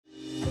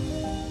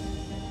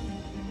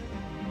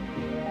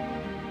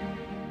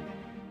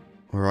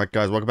Alright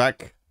guys, welcome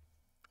back.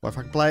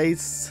 WhiteFalcon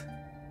Plays.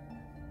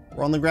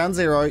 We're on the ground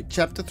zero,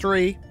 chapter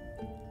 3.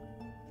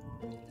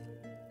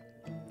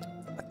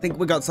 I think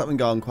we got something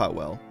going quite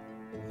well.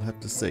 I'll have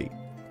to see.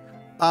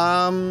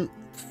 What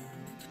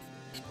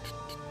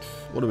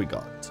do we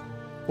got?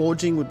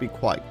 Forging would be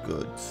quite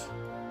good.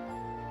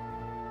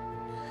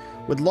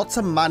 With lots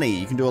of money,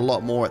 you can do a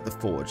lot more at the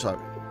forge.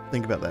 So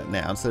think about that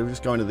now. Instead of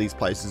just going to these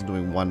places and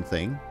doing one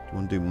thing, you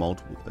want to do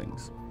multiple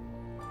things.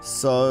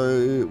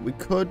 So we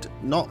could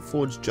not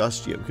forge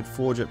just yet. We could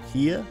forge up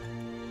here.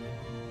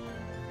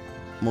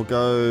 We'll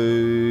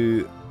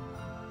go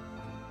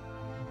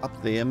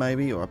up there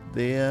maybe, or up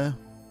there.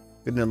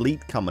 Got an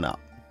elite coming up.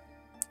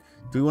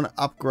 Do we want to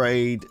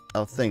upgrade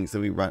our things? So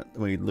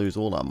we lose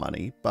all our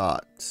money,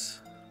 but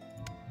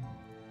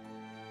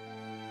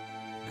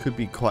could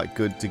be quite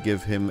good to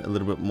give him a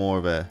little bit more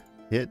of a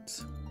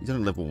hit. He's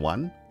only level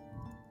 1.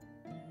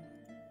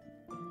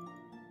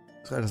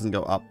 This guy doesn't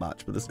go up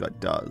much, but this guy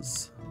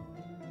does.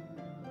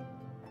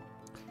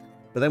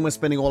 But then we're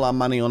spending all our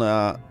money on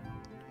our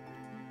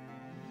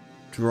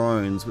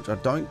drones, which I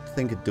don't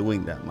think are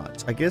doing that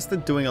much. I guess they're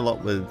doing a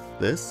lot with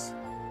this.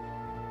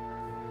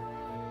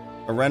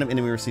 A random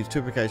enemy receives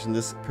 2 purification.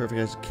 This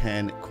purification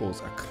can cause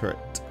a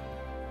crit.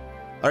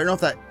 I don't know if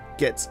that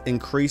gets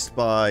increased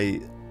by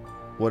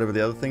whatever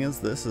the other thing is.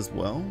 This as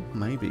well,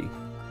 maybe.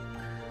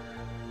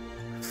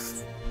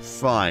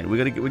 Fine. We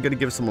gotta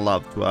give some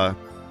love to our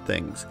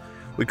things.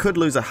 We could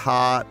lose a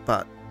heart,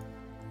 but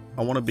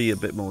I want to be a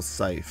bit more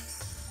safe.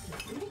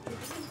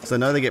 So I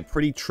know they get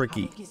pretty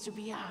tricky.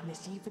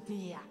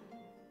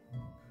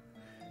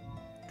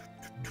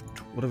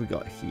 What have we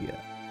got here?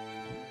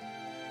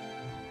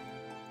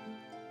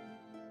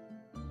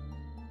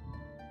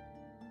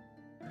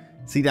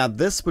 See, now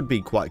this would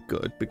be quite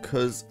good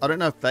because I don't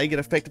know if they get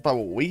affected by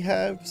what we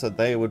have, so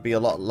they would be a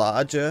lot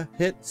larger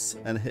hits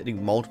and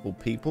hitting multiple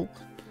people.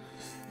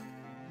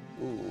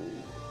 Ooh.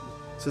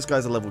 So this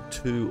guy's a level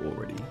 2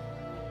 already.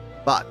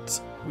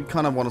 But we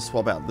kind of want to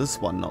swap out this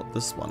one, not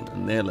this one,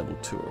 and they're level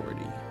 2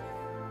 already.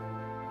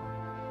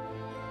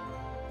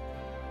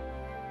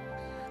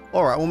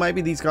 Alright, well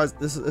maybe these guys,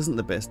 this isn't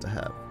the best to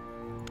have.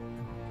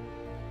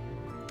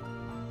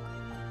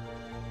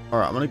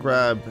 Alright, I'm going to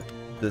grab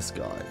this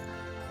guy.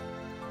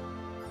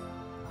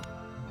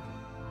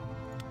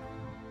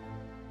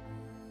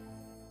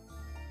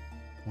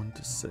 One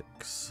to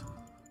 6.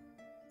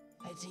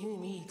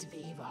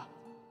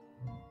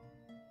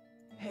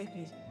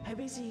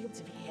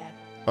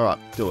 Alright,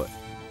 do it.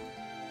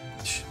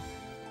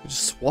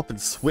 Just swap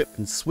and swip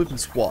and swip and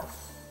swap.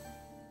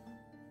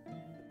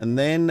 And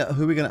then,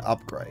 who are we going to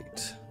upgrade?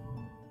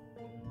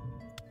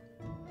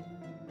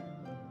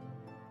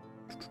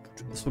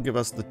 This will give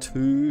us the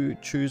 2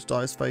 choose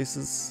dice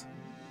faces.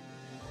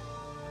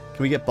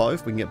 Can we get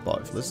both? We can get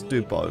both. Let's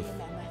do both.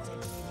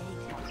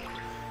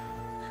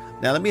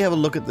 Now, let me have a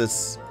look at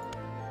this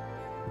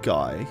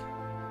guy.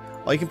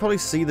 Oh, you can probably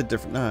see the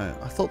different... No,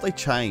 I thought they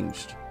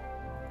changed.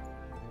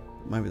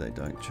 Maybe they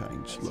don't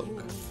change.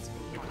 Look.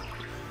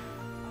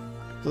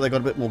 So they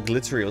got a bit more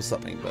glittery or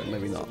something, but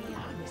maybe not.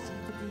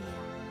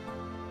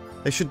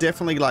 They should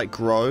definitely, like,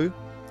 grow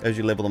as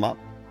you level them up.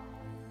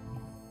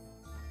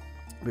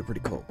 It'd be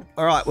pretty cool.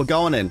 Alright, we're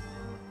going in.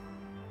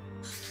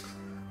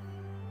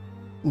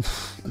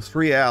 Oof,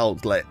 3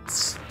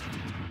 outlets.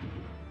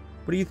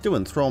 What are you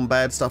doing? Throwing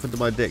bad stuff into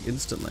my deck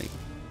instantly.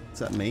 Is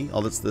that me?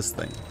 Oh, that's this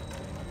thing.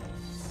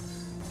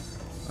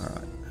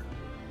 Alright.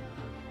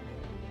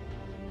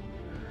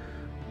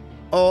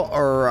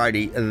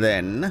 Alrighty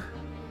then.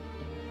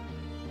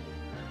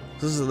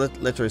 This is a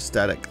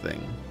electrostatic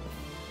thing.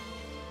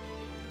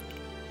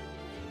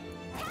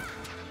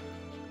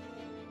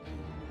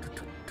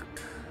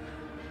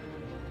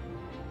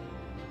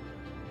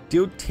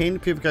 Deal 10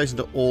 purification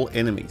to all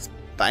enemies.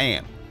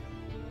 Bam.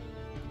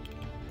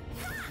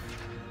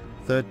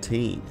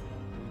 13.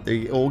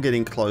 They're all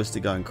getting close to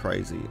going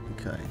crazy.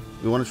 Okay.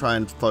 We want to try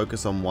and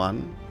focus on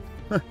one.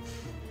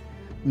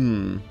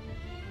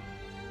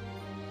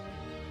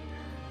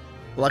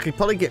 Well, I could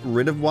probably get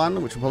rid of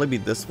one, which will probably be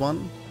this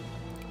one.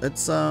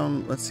 Let's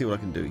see what I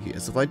can do here.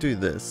 So if I do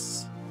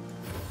this,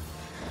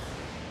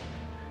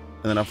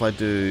 and then if I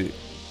do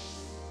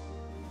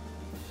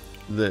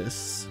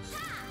this,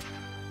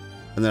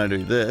 and then I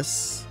do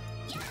this,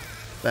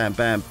 bam,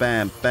 bam,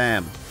 bam,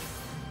 bam,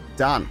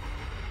 done.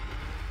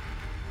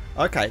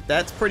 Okay,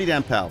 that's pretty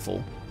damn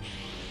powerful.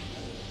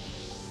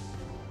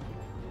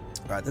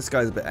 Alright, this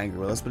guy's a bit angry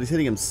with us, but he's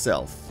hitting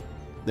himself.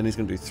 Then he's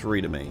going to do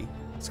 3 to me.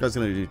 This guy's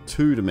going to do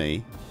 2 to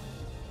me.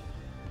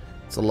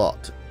 It's a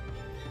lot.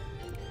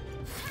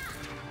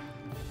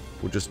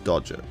 We'll just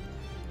dodge it.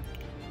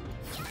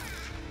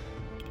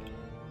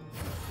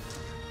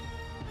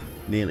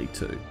 Nearly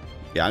 2.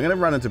 Yeah, I'm going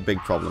to run into big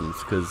problems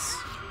because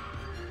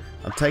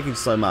I'm taking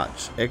so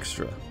much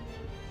extra.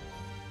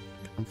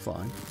 I'm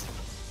fine.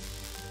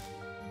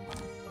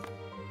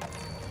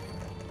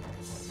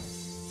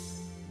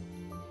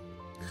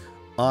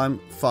 I'm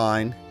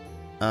fine.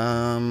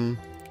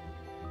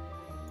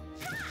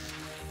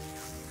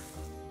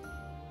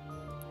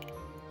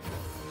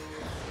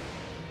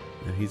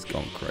 Yeah, he's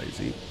gone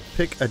crazy.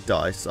 Pick a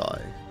die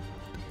side.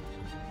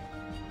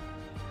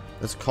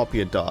 Let's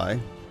copy a die.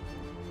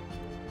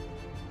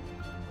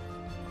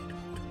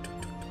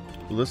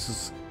 Well, this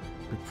is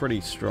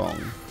pretty strong.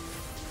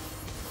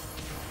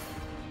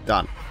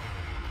 Done.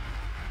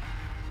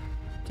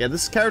 Yeah,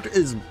 this character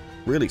is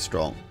really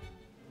strong.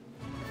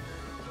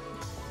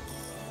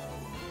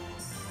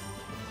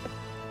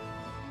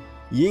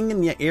 Ying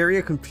and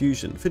area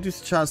confusion.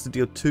 50% chance to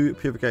deal 2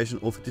 purification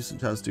or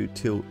 50% chance to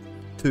deal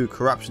 2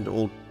 corruption to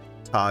all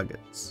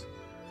targets.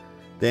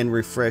 Then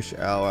refresh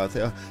our...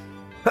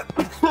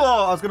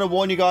 Oh, I was going to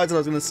warn you guys that I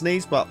was going to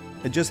sneeze, but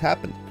it just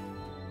happened.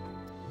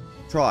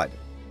 Tried.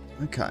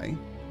 Okay.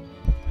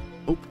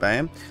 Oh,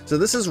 bam. So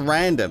this is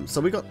random.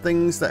 So we got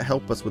things that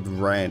help us with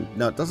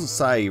No, it doesn't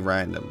say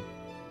random.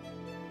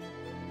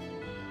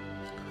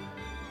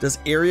 Does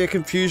area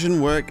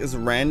confusion work as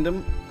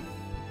random?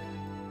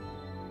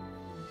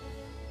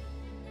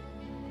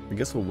 I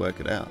guess we'll work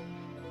it out.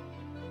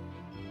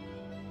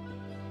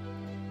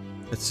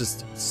 It's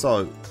just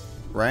so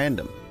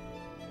random.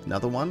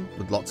 Another one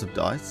with lots of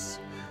dice.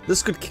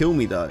 This could kill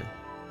me though.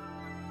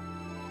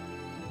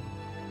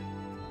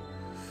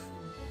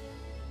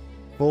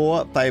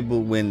 4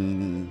 Fable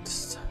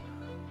Winds.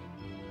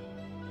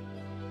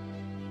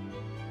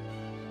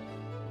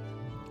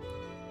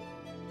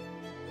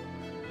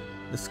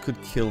 This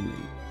could kill me.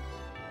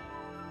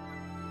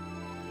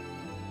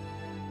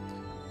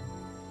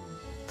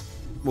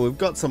 Well, we've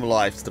got some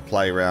lives to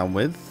play around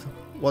with.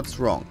 What's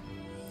wrong?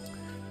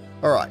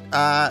 Alright,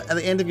 at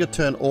the end of your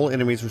turn, all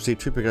enemies receive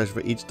 2 purification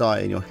for each die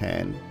in your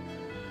hand.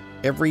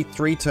 Every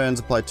 3 turns,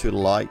 apply 2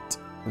 light.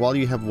 While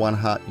you have 1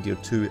 heart, you deal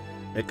 2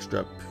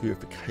 extra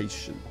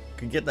purification. You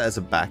can get that as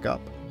a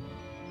backup.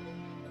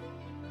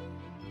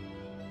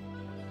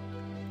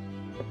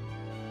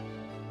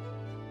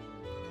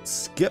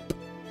 Skip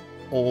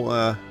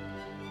or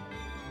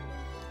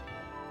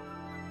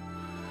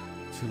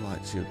 2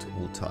 light shield to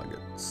all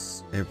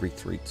targets every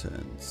 3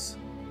 turns.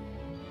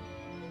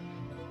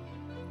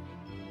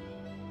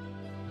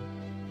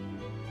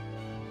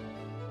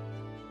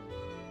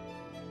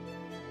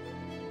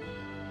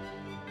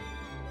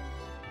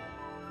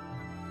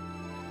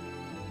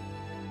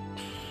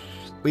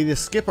 We either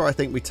skip or I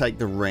think we take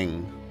the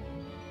ring.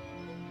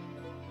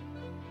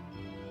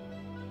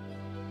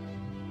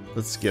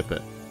 Let's skip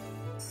it.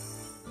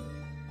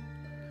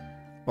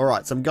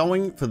 Alright, so I'm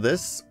going for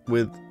this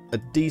with a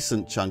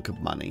decent chunk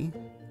of money.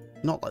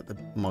 Not like the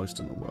most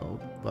in the world,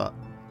 but...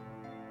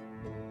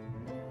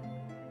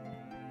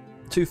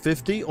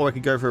 250, or I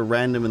could go for a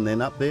random and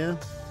then up there.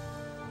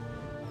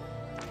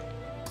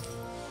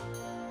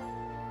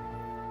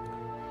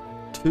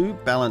 Two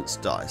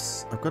balanced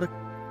dice. I've got a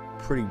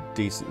pretty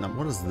decent number.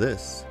 What is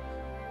this?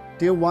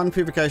 Deal 1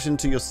 purification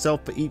to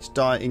yourself for each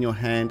die in your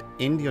hand.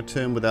 End your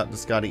turn without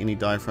discarding any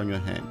die from your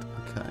hand.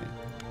 Okay.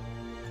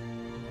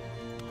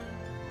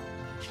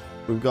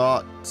 We've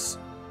got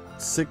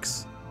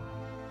 6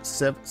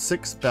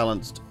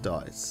 balanced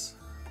dice.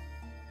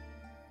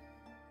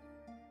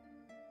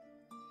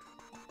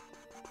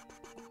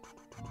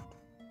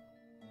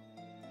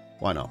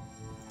 Why not?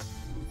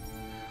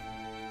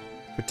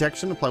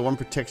 Protection. Apply 1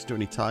 protection to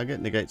any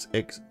target. Negates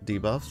X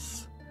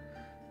debuffs.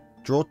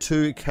 Draw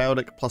 2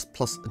 chaotic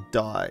 ++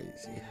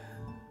 dies.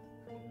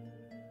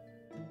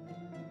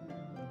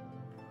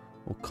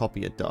 Or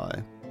copy a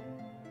die.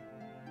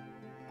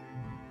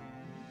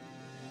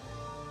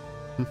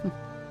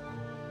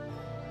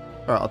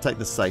 Alright, I'll take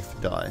the safe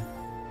die.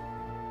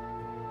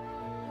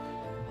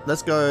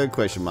 Let's go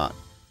question mark.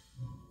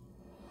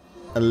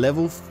 A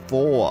level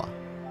 4.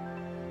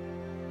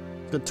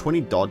 It's got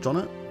 20 dodge on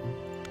it.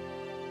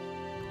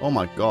 Oh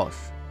my gosh.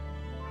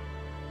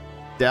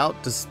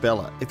 Doubt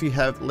Dispeller. If you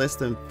have less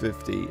than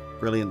 50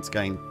 brilliance,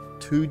 gain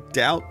 2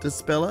 Doubt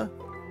Dispeller.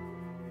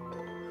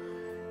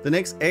 The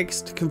next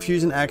X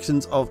confusion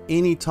actions of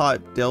any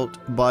type dealt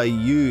by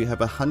you have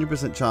a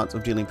 100% chance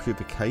of dealing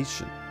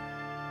purification.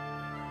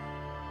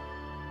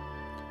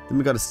 Then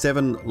we got a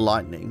 7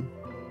 lightning.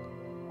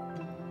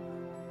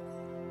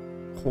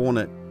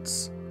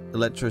 Hornets,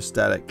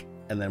 electrostatic,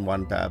 and then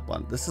 1 bad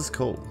one. This is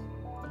cool.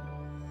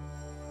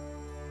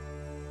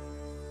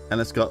 And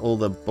it's got all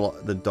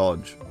the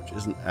dodge, which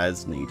isn't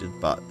as needed,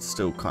 but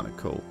still kind of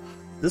cool.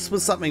 This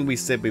was something we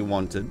said we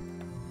wanted.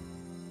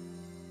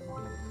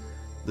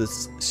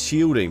 This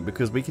shielding,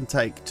 because we can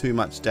take too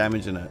much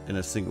damage in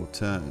a single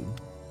turn.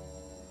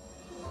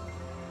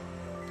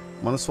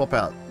 I want to swap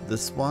out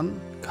this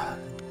one. God,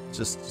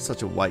 just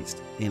such a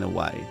waste in a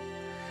way.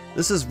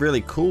 This is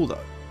really cool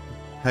though.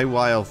 Hey,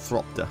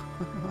 Wildthropter.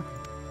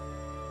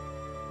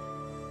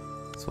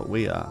 That's what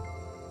we are.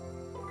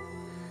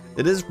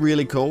 It is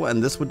really cool,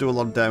 and this would do a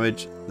lot of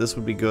damage. This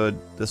would be good.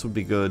 This would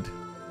be good.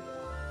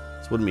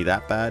 This wouldn't be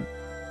that bad.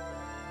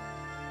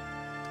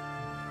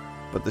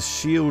 But the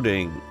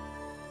shielding...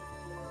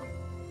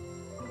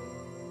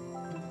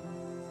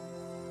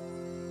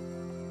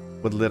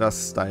 would let us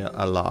stay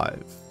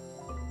alive.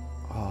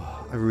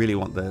 Oh, I really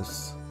want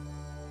this.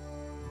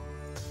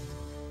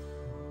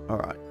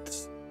 Alright.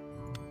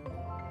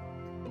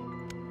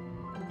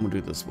 We'll do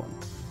this one.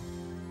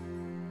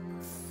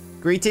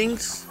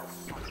 Greetings.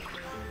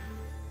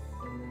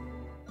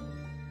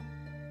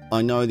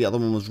 I know the other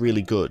one was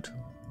really good.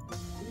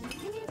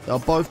 They're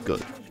both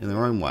good in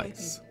their own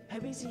ways.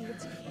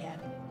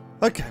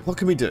 Okay, what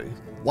can we do?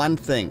 One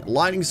thing.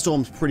 Lightning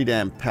Storm's pretty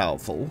damn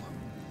powerful.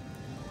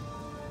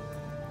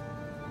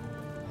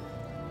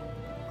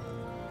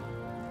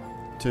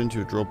 Turn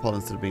to a draw pod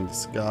instead of being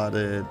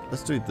discarded.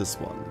 Let's do this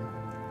one.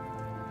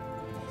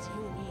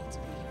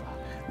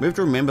 We have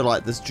to remember,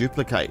 like, this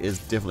duplicate is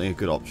definitely a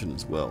good option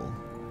as well.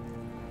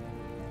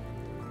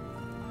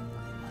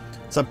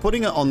 So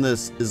putting it on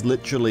this is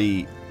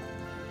literally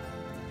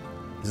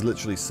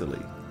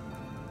silly.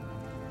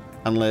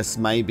 Unless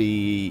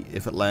maybe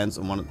if it lands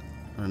on one of,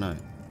 I don't know.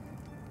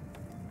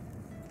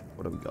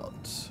 What have we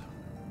got?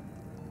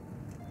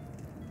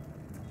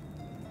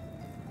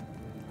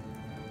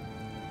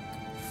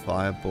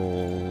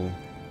 Fireball.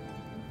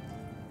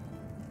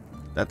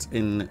 That's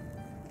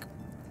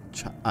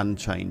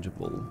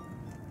unchangeable.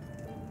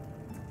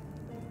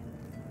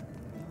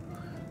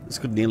 This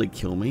could nearly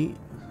kill me.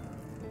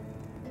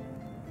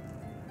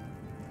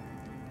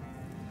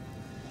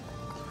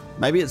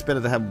 Maybe it's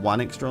better to have one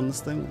extra on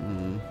this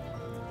thing.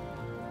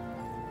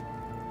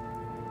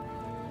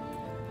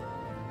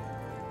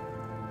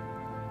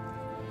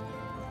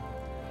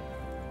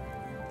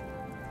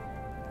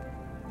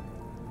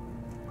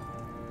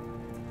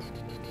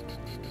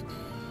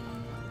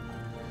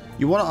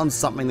 You want it on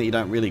something that you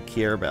don't really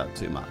care about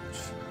too much.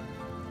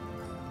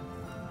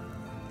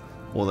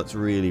 Or that's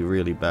really,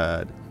 really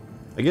bad.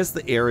 I guess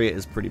the area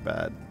is pretty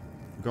bad.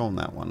 Go on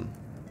that one.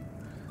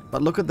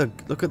 But look at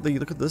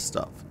this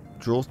stuff.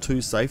 Draw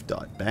 2 safe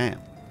die. Bam.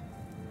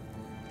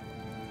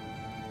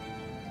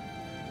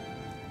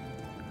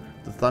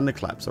 The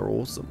thunderclaps are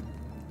awesome.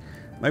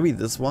 Maybe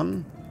this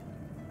one.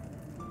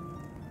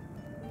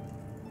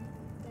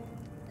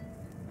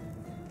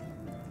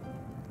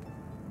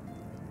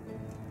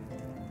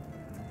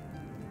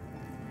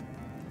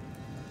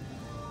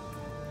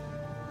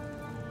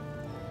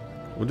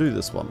 We'll do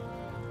this one.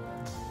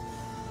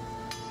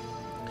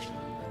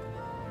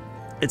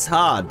 It's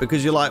hard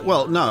because you're like,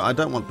 well, no, I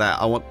don't want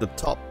that. I want the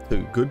top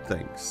 2 good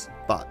things.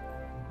 But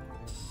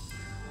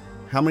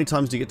how many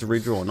times do you get to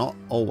redraw? Not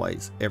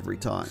always, every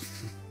time.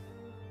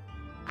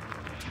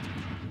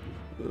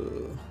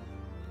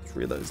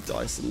 3 of those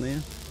dice in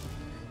there.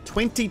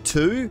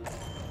 22?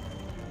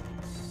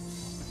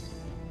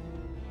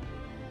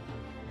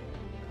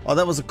 Oh,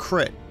 that was a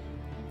crit.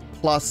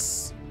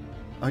 Plus,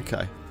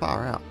 okay,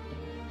 far out.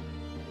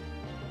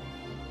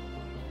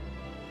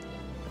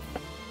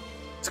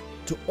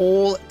 To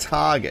all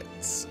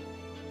targets.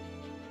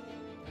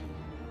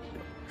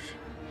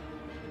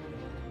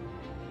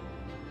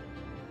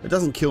 It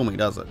doesn't kill me,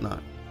 does it? No.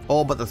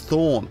 Oh, but the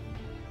thorn.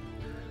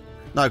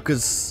 No,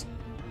 because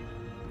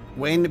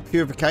when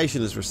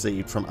purification is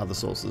received from other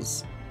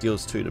sources,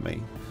 deals 2 to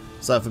me.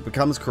 So if it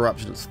becomes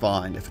corruption, it's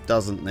fine. If it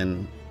doesn't,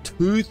 then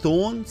 2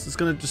 thorns is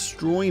going to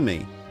destroy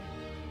me.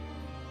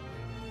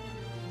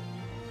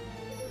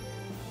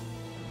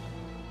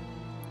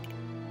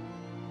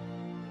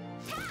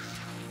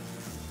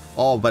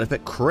 Oh, but if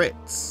it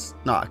crits...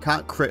 No, I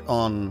can't crit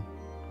on...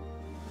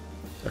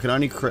 I can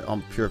only crit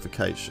on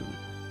purification.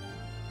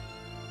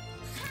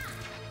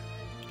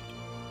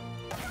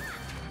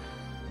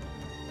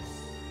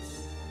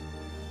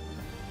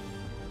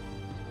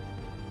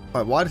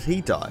 Wait, why did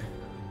he die?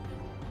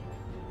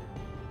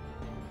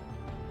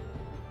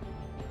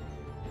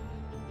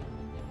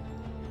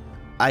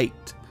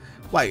 Eight.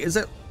 Wait, is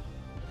it...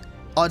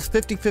 Oh, it's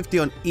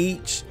 50-50 on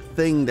each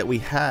thing that we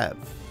have.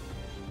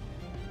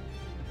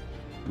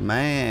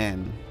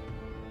 Man.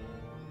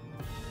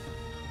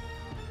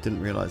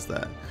 Didn't realize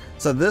that.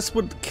 So this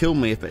would kill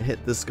me if it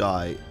hit this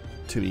guy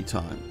too many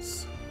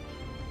times.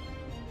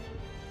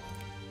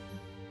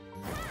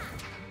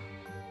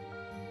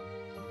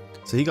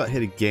 So he got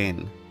hit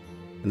again.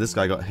 And this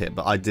guy got hit,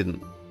 but I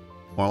didn't.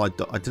 Well, I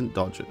didn't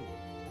dodge it.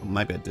 Or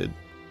maybe I did.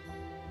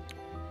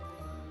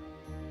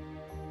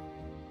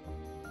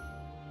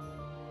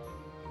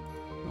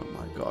 Oh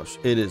my gosh.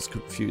 It is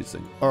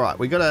confusing. Alright,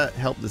 we gotta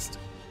help this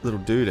little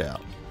dude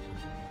out.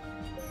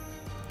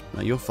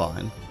 No, you're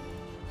fine.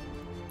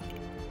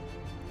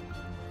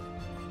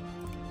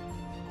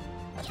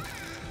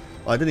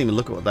 I didn't even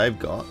look at what they've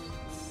got.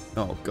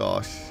 Oh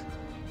gosh.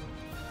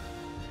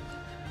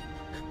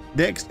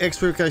 Next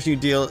expurification you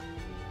deal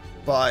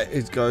by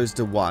it goes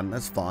to 1.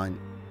 That's fine.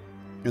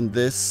 And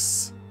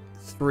this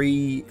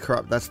 3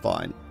 corrupt. That's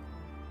fine.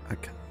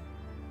 Okay.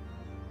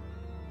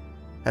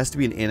 Has to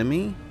be an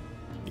enemy.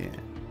 Yeah.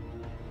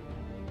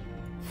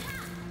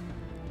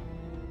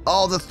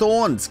 Oh, the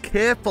thorns!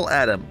 Careful,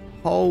 Adam.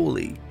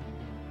 Holy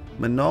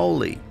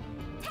manoli.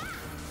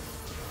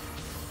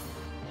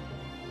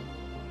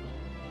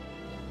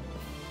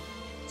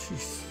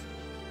 Jeez.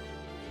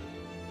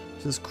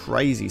 There's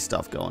crazy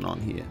stuff going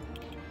on here.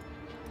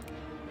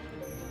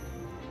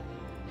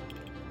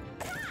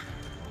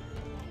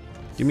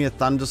 Give me a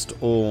thunderstorm.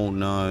 Oh,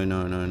 no,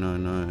 no, no, no,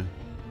 no.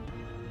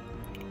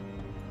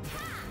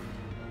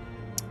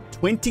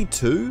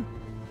 22?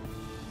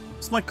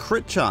 What's my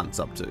crit chance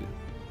up to? I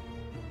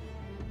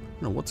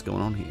don't know what's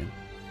going on here.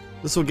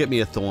 This will get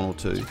me a thorn or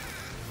two.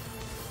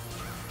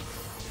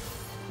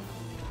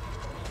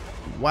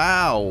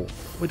 Wow.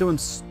 We're doing...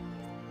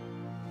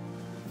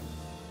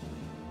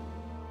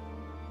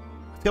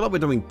 I feel like we're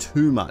doing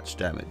too much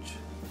damage.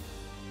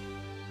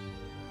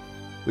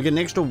 We get an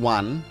extra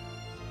 1.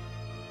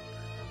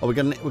 Oh, we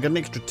got an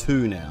extra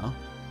 2 now.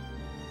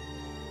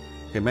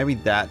 Okay, maybe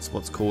that's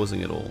what's causing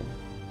it all.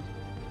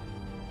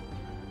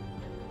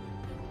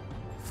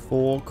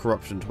 4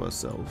 corruption to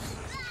ourselves.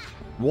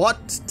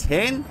 What?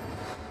 10?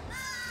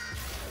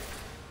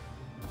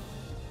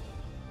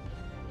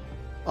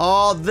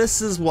 Oh,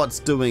 this is what's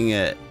doing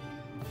it.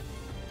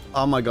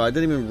 Oh my god, I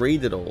didn't even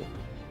read it all.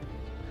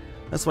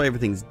 That's why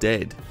everything's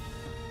dead.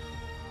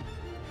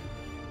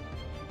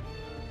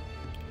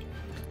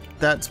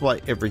 That's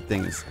why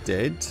everything is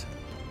dead.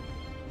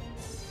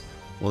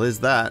 Well, there's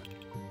that.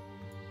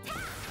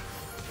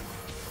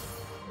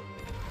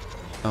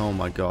 Oh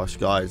my gosh,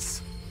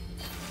 guys.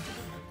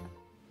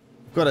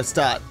 Got to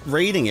start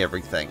reading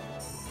everything.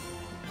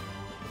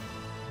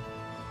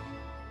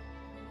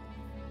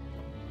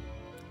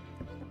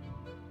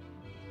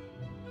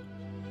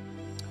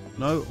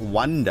 No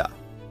wonder.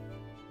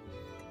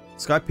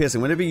 Sky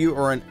piercing. Whenever you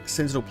or a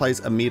sentinel plays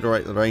a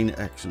meteorite rain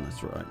action,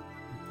 that's right.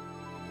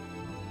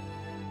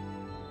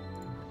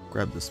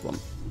 Grab this one.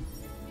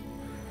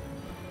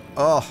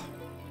 Oh,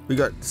 we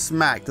got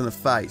smacked in the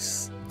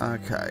face.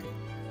 Okay.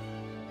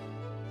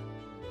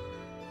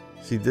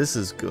 See, this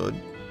is good.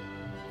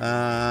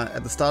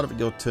 At the start of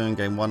your turn,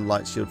 gain 1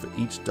 light shield for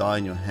each die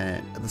in your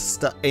hand. At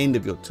the end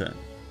of your turn.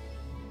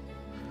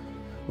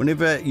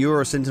 Whenever you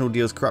or a sentinel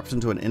deals corruption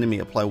to an enemy,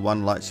 apply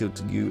 1 light shield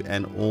to you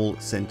and all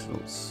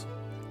sentinels.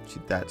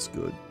 See, that's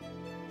good.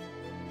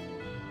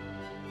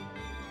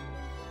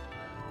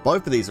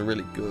 Both of these are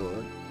really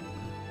good.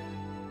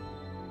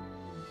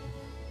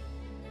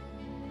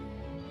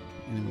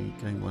 Enemy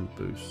gain 1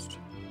 boost.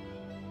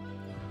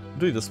 I'll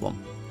do this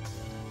one.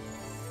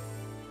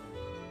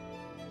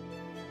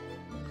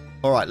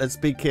 Alright, let's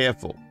be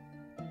careful.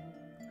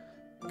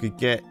 We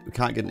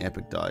can't get an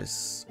epic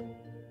dice.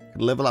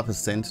 Could level up a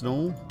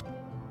sentinel.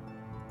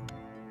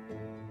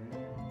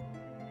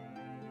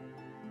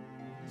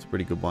 It's a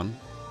pretty good one.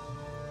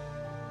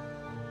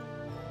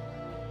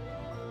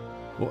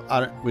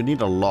 Well, we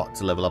need a lot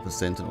to level up a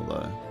sentinel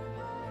though.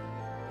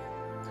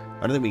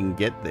 I don't think we can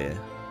get there.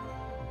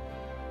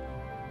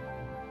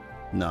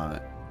 No.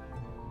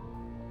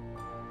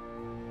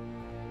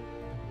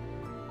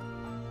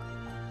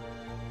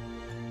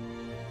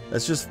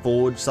 Let's just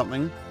forge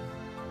something.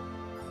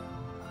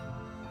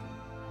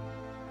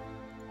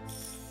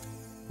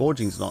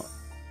 Forging's not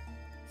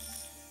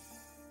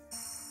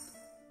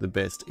the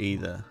best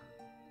either.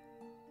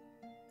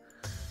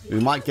 We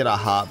might get our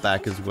heart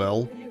back as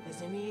well.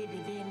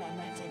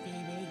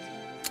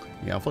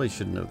 Yeah, I probably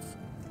shouldn't have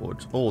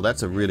forged. Oh,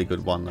 that's a really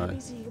good one though.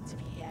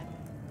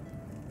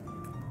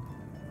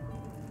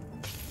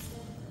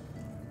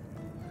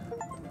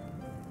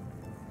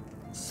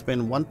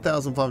 Spend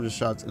 1,500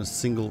 shards in a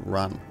single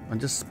run. I'm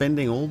just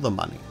spending all the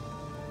money.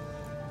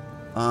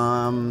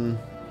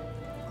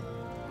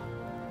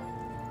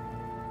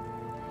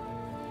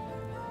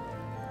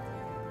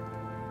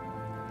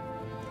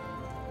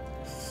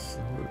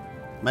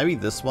 Maybe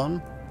this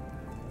one.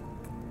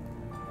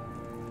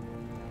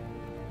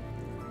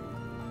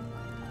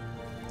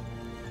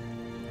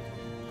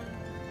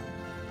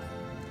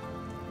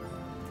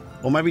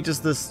 Or maybe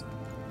just this,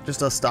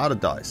 just our starter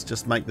dice.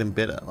 Just make them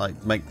better.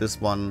 Like make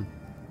this one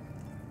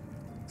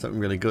something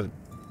really good.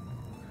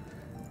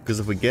 Because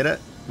if we get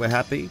it, we're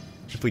happy.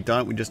 If we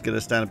don't, we just get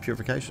a standard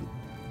purification.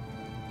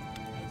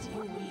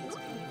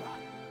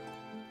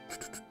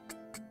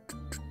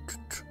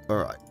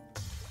 Alright.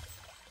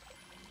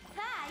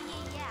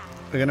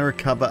 We're going to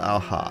recover our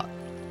heart.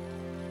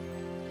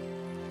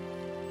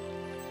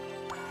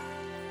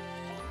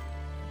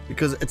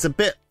 Because it's a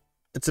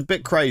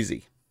bit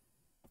crazy.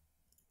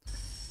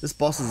 This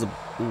boss is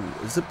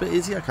is it a bit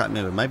easy? I can't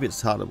remember. Maybe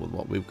it's harder with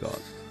what we've got.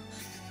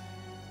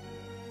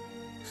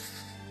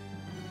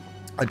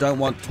 I don't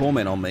want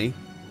torment on me.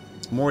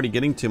 I'm already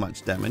getting too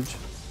much damage.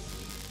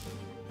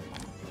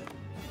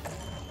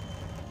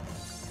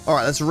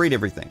 Alright, let's read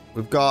everything.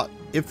 We've got,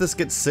 if this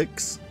gets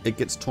 6, it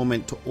gets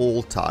torment to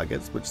all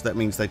targets, which that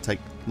means they take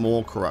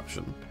more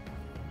corruption.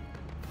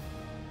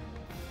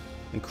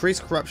 Increase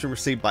corruption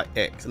received by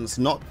X, and it's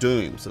not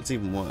doom, so it's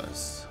even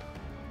worse.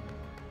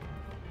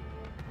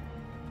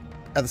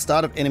 At the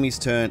start of enemy's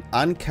turn,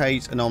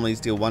 uncaged anomalies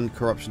deal 1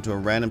 corruption to a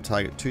random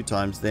target 2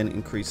 times, then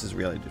increases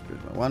reality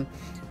distribution by 1.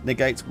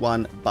 Negates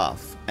 1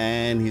 buff,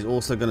 and he's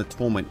also going to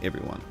torment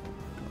everyone.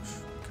 Gosh,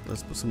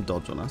 let's put some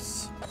dodge on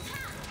us.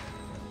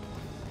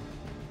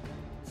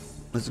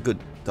 That's a good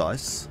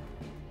dice.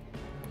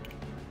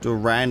 Do a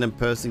random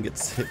person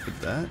gets hit with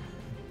that?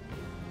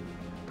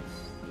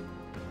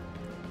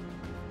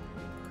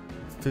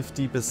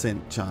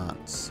 50%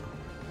 chance.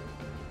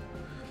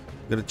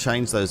 Got to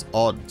change those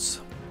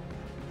odds.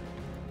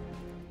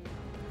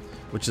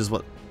 Which is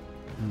what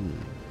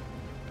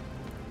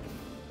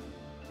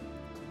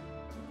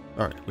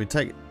Alright, we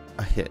take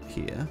a hit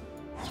here.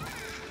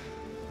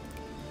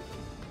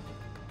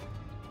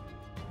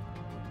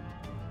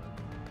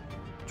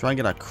 Try and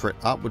get our crit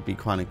up would be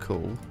kind of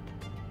cool.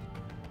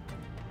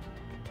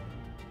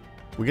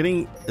 We're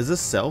getting... Is this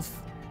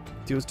self?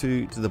 Deals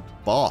to the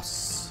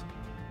boss.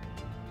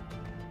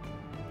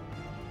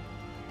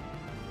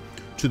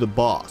 To the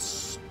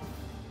boss.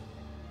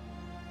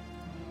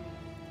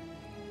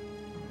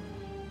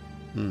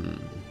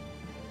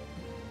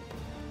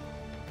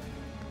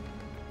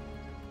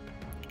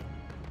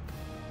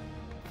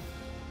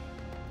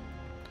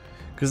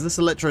 Because this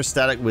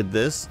electrostatic with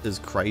this is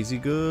crazy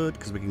good,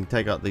 because we can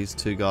take out these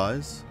two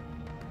guys.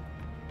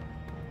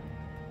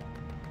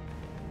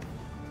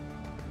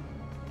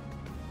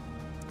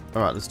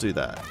 Alright, let's do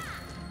that.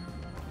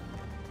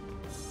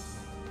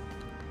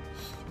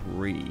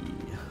 3.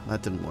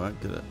 That didn't work,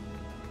 did it?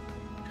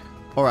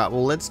 Alright,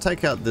 well, let's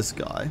take out this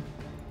guy.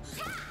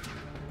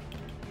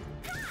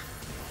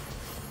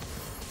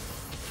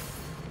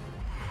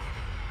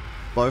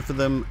 Both of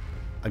them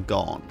are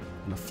gone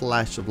in a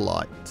flash of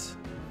light.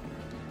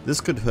 This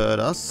could hurt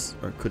us,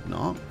 or it could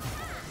not.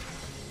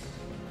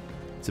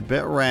 It's a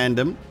bit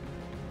random.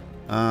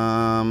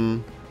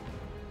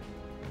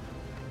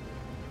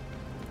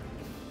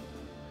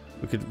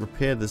 We could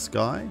repair this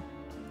guy.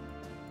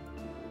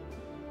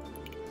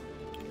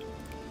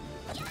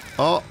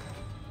 Oh!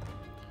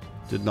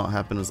 Did not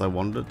happen as I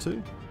wanted it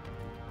to.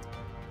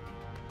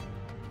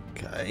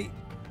 Okay.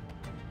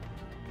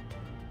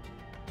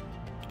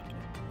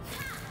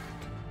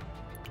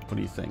 What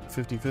do you think?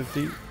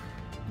 50-50?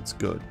 It's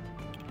good.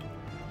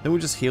 Then we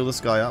just heal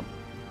this guy up.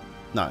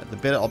 No, the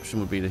better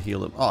option would be to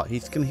heal him. Oh, he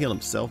can heal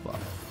himself up.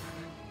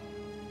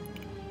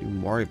 Don't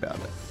even worry about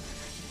it.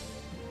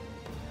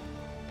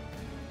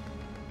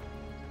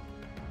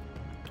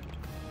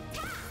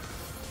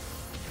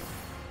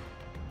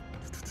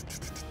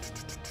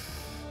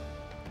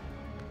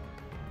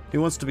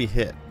 Who wants to be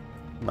hit?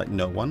 Like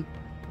no one?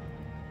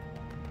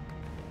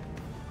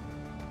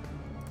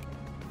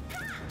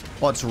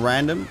 Oh, it's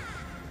random?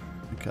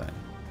 Okay.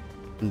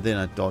 And then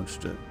I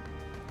dodged it.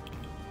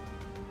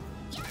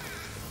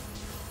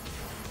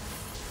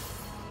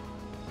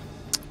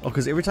 Oh,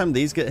 because every time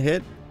these get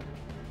hit,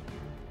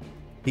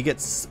 he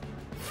gets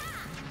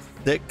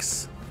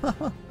 6.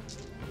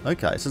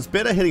 Okay, so it's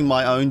better hitting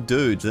my own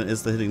dudes than it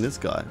is to hitting this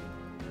guy.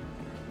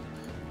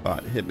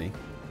 Alright, hit me.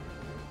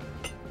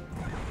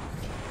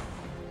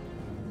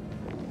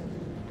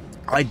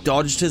 I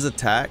dodged his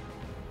attack.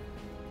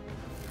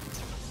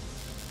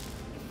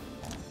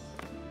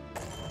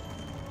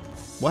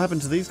 What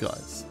happened to these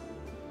guys?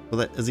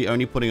 Well, is he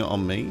only putting it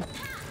on me?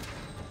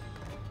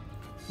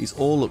 These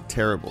all look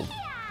terrible.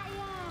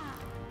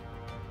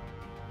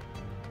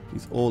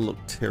 These all look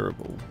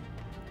terrible.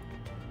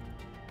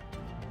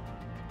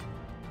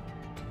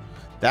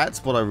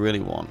 That's what I really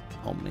want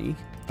on me.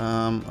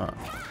 Alright.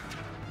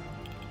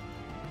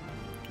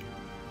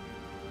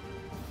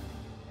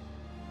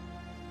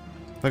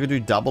 If I could do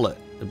double it,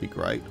 it'd be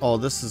great. Oh,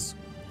 this is...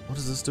 What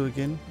does this do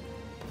again?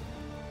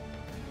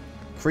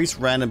 Increase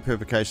random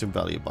purification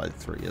value by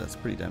 3. Yeah, that's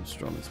pretty damn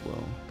strong as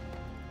well.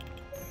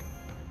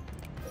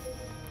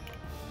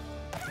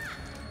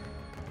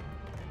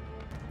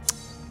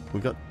 We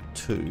got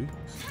 2.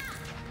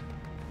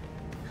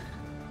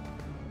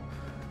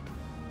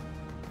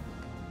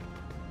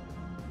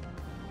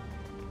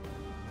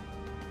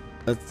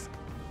 Let's...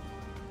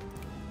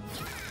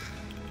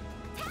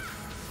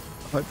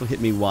 Hopefully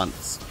hit me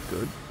once.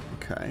 Good.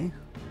 Okay.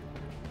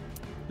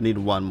 I need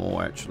one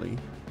more actually.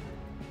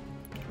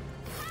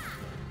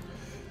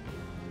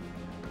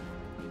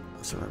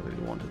 So I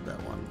really wanted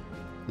that one.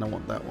 And I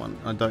want that one.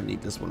 I don't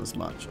need this one as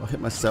much. I'll hit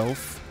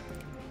myself.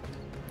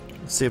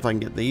 Let's see if I can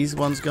get these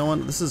ones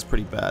going. This is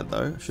pretty bad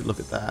though. I should look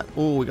at that.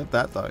 Oh, we got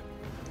that though.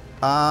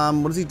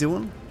 What is he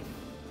doing?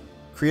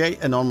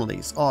 Create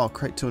anomalies. Oh,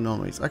 create 2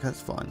 anomalies. Okay, that's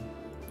fine.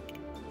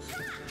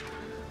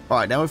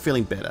 Alright, now we're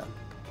feeling better.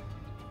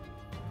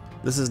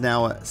 This is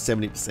now a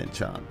 70%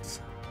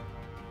 chance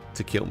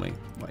to kill me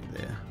right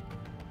there.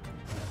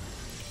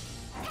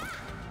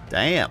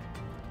 Damn.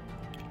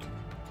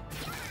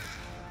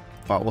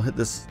 Alright, we'll hit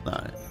this.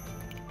 No.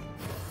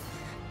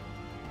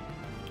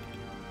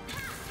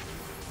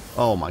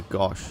 Oh my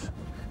gosh.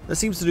 That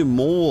seems to do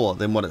more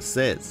than what it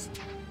says.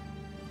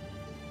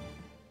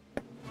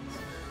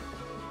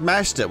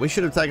 Mashed it. We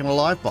should have taken a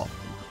life off.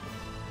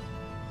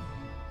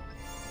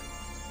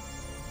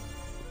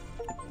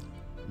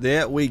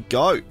 There we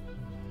go.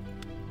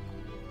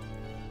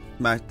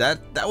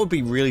 That would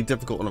be really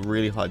difficult on a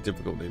really high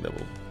difficulty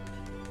level.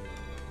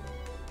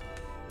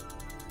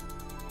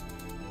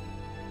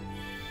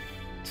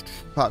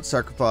 Hearts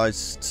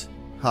sacrificed,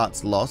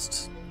 hearts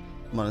lost,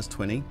 minus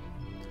 20.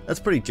 That's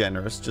pretty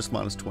generous, just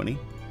minus 20.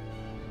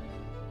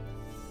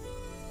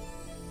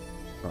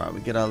 Alright,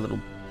 we get our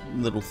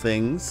little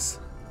things.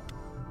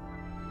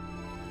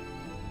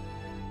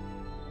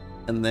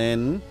 And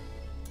then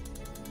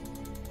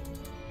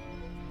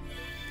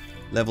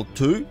level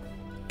 2.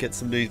 Get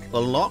some new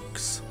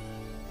unlocks.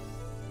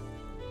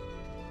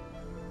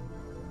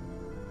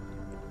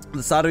 At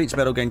the start of each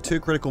battle, gain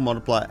 2 critical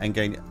multiplier and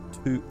gain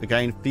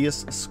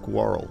Fierce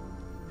Squirrel.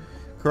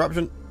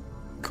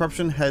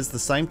 Corruption has the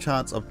same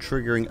chance of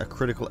triggering a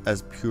critical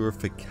as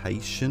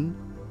Purification.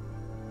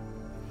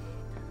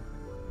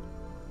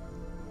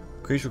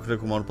 Increase your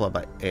critical multiplier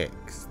by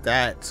X.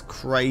 That's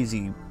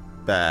crazy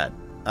bad.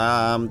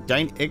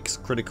 Gain X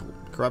critical.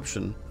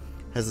 Corruption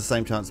has the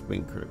same chance of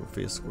being critical.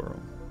 Fierce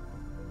Squirrel.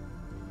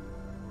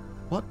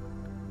 What?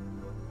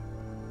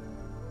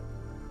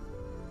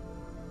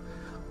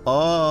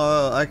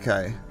 Oh,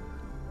 okay.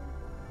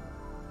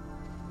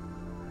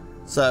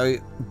 So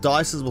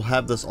dices will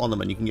have this on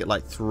them and you can get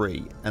like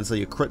 3, and so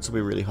your crits will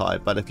be really high,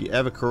 but if you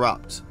ever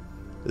corrupt,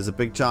 there's a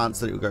big chance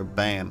that it will go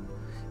bam.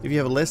 If you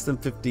have a less than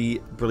 50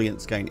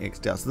 brilliance, gain X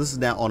down. So this is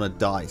now on a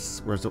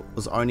dice, whereas it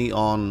was only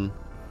on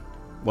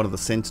one of the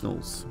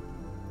Sentinels.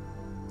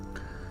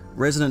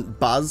 Resonant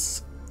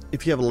Buzz.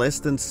 If you have less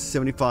than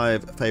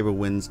 75 favor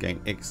wins,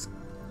 gain X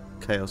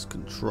chaos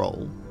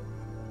control.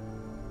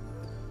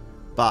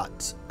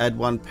 But add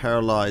 1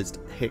 paralyzed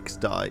hex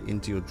die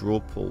into your draw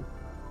pool.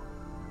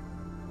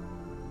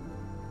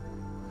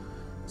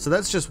 So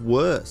that's just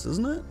worse,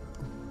 isn't it?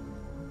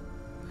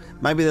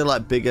 Maybe they're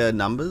like bigger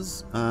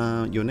numbers.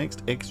 Your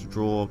next X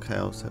draw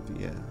chaos have,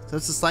 yeah. So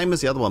it's the same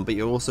as the other one, but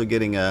you're also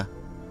getting a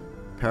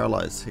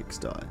paralyzed hex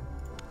die.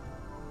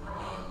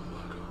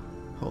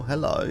 Oh,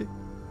 hello.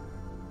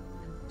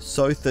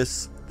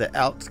 Sothis, the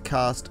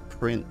Outcast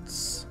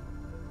Prince.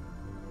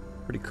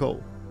 Pretty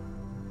cool.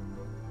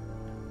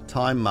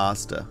 Time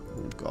Master.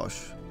 Oh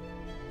gosh.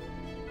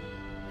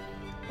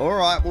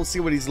 Alright, we'll see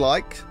what he's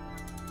like.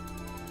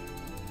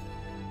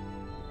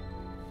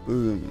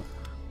 Boom.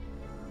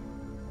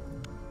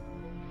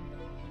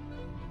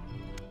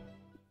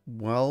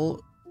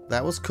 Well,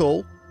 that was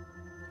cool.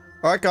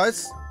 Alright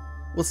guys,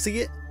 we'll see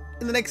you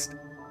in the next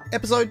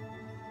episode.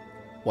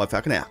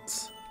 WhiteFalcon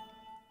out.